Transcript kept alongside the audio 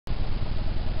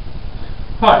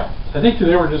Hi, I think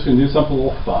today we're just going to do something a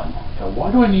little fun. Why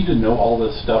do I need to know all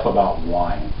this stuff about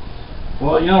wine?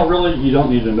 Well, really, you don't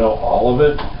need to know all of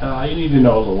it. You need to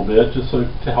know a little bit just so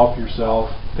to help yourself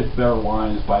pick better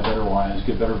wines, buy better wines,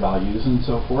 get better values, and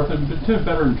so forth, and to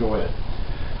better enjoy it.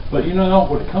 But when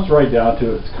it comes right down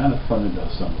to it, it's kind of fun to know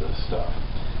some of this stuff.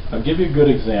 I'll give you a good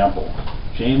example.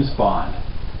 James Bond.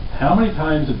 How many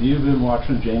times have you been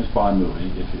watching a James Bond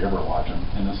movie, if you ever watch them,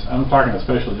 and I'm talking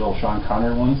especially the old Sean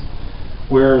Connery ones,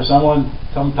 where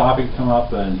some topic come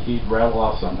up and he'd rattle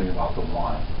off something about the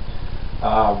wine.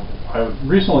 I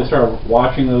recently started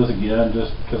watching those again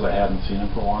just because I hadn't seen them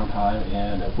for a long time,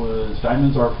 and it was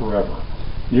Diamonds Are Forever.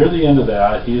 Near the end of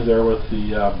that, he's there with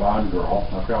the Bond girl,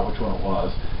 I forgot which one it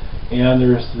was, and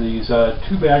there's these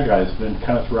two bad guys been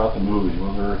kind of throughout the movie,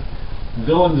 where they're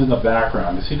villains in the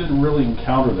background, because he didn't really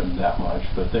encounter them that much,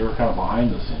 but they were kind of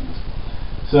behind the scenes.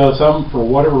 So some, for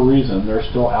whatever reason, they're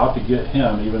still out to get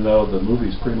him, even though the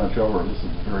movie's pretty much over. This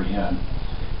is the very end.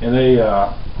 And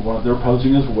they're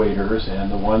posing as waiters,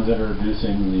 and the one's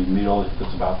introducing the meal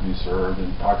that's about to be served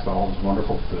and talks about all this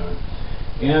wonderful food.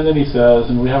 And then he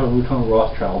says, and we have a Mouton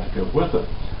Rothschild to go with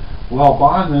it. Well,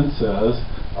 Bond then says,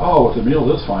 oh, if the meal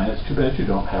is fine, it's too bad you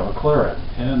don't have a claret.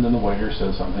 And then the waiter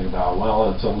says something about, well,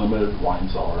 it's a limited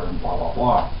wine cellar, and blah, blah,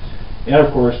 blah. And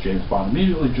of course, James Bond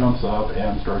immediately jumps up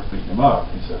and starts beating him up.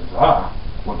 He says,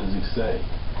 what does he say?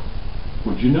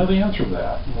 Would you know the answer to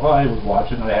that? Well, I was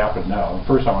watching, I happen to know. The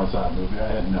first time I saw that movie,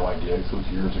 I had no idea, because it was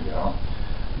years ago.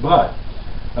 But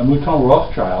a Mouton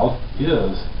Rothschild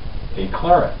is a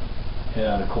claret.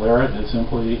 And a claret is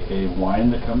simply a wine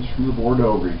that comes from the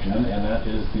Bordeaux region, and that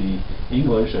is the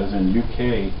English, as in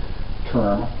UK,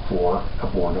 term for a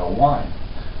Bordeaux wine.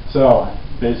 So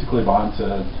basically Bond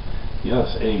said,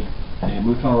 yes, a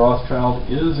Mouton Rothschild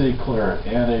is a claret,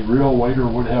 and a real waiter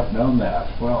would have known that.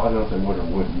 Well, I don't know if they would or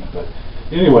wouldn't, but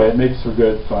anyway, it makes for a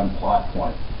good, fun plot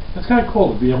point. It's kind of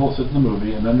cool to be able to sit in the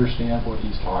movie and understand what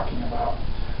he's talking about.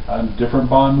 A different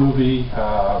Bond movie,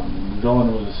 the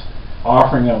villain was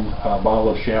offering him a bottle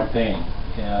of champagne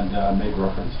and made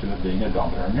reference to it being a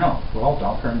Dom Perignon. Well,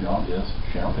 Dom Perignon is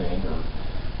champagne, or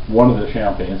one of the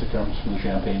champagnes that comes from the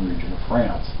Champagne region of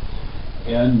France.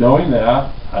 And knowing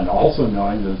that, and also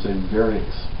knowing that it's a very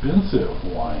expensive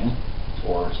wine,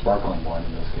 or sparkling wine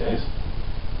in this case,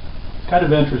 it's kind of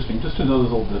interesting just to know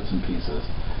those little bits and pieces.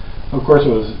 Of course,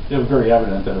 it was very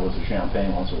evident that it was a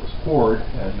champagne once it was poured,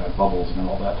 and bubbles and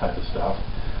all that type of stuff.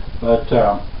 But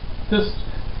this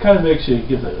kind of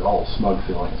gives it all smug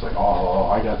feeling. It's like,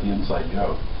 oh, I got the inside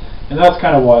joke. And that's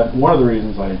kind of one of the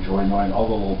reasons I enjoy knowing all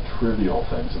the little trivial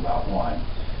things about wine.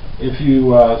 If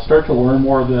you start to learn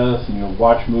more of this, and you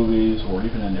watch movies, or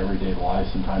even in everyday life,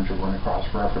 sometimes you run across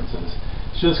references.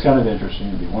 It's just kind of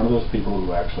interesting to be one of those people who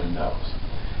actually knows.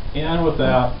 And with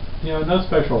that, no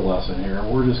special lesson here.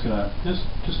 We're just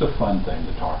just a fun thing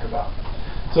to talk about.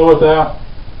 So with that,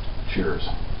 cheers.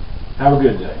 Have a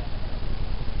good day.